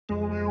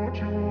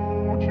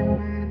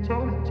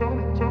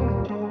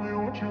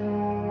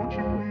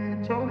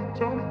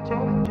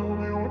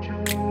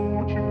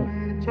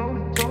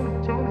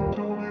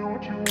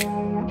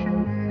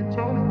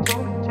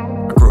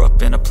grew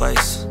up in a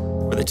place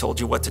where they told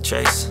you what to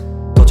chase,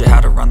 told you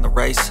how to run the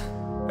race.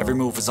 Every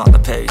move was on the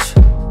page,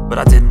 but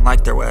I didn't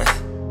like their way.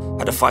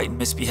 Had to fight and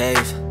misbehave,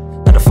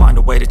 had to find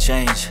a way to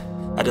change,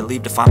 had to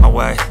leave to find my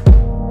way.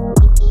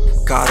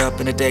 Caught up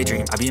in a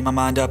daydream, I beat my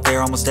mind up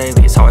there almost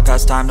daily. It's how I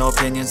pass time, no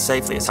opinions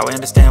safely. It's how I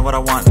understand what I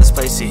want in this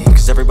place, see.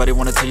 Cause everybody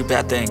wanna tell you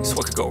bad things,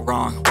 what could go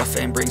wrong, what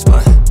fame brings.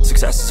 But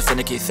success is a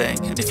finicky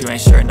thing, and if you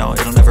ain't sure, no,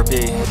 it'll never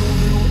be.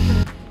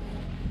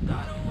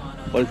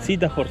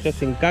 Bolsitas por si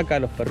hacen caca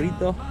los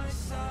perritos.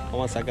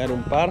 Vamos a sacar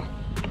un par.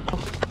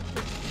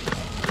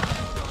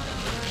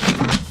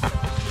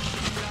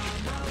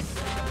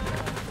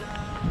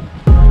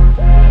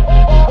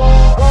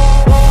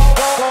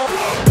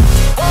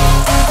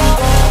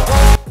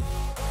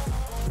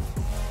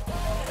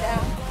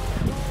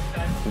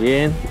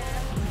 Bien.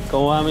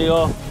 ¿Cómo va,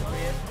 amigo?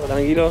 ¿Todo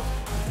tranquilo?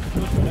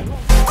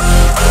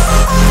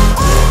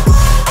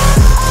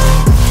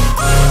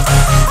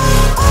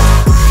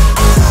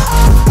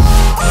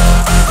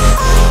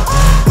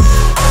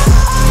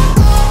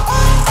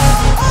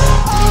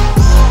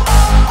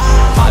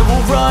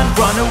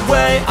 Run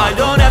away, I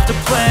don't have to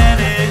plan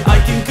it. I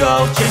can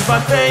go, change my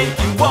fate,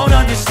 you won't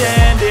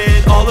understand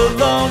it. All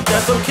alone,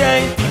 that's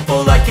okay,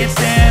 people I can't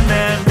stand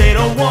them. They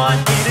don't want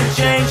me to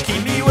change,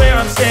 keep me where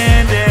I'm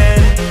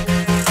standing.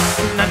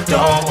 And I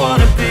don't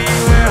wanna be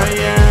where I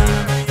am,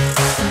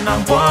 and I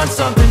want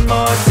something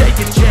more, take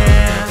a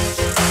chance.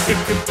 It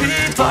could be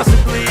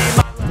possibly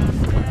my...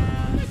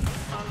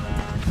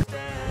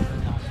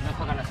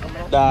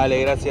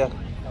 Dale, gracias.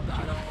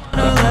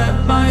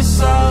 Let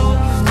myself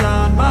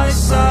down,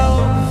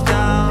 myself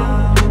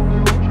down.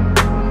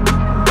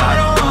 I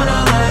don't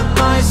wanna let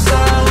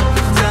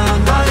myself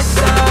down,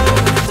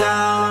 myself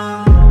down.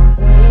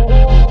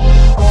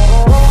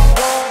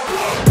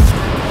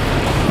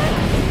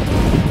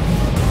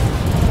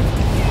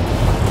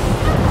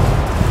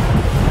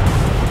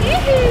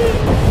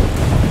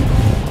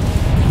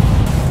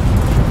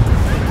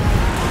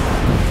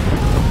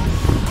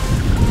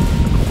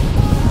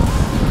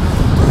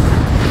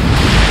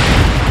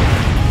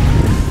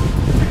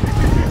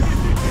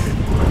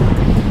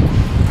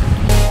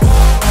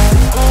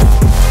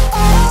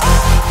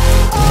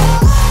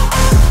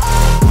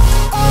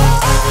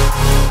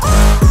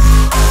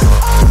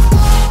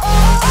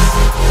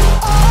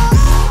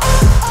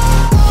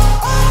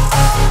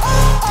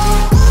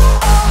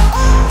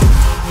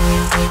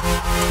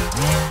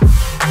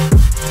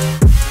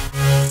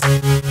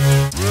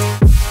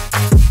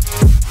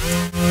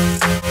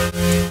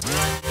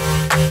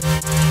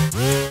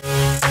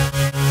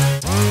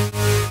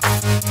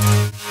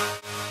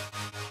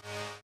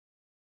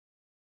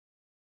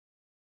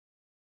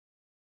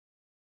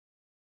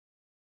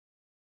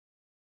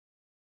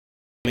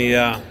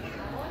 Comida.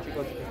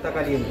 Chicos, está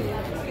caliente.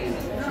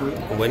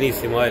 ¿Sí?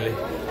 Buenísimo, dale.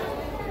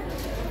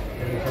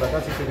 Por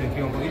acá si se te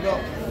enfría un poquito.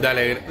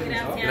 Dale,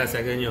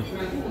 gracias, Keño.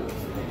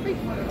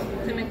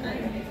 Se me cae.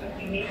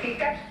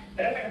 Significa,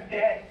 pero bueno,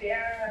 se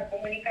ha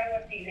comunicado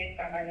así, de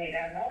esta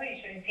manera, ¿no?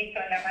 Y yo insisto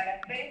en la mala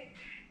fe,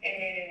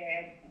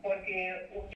 porque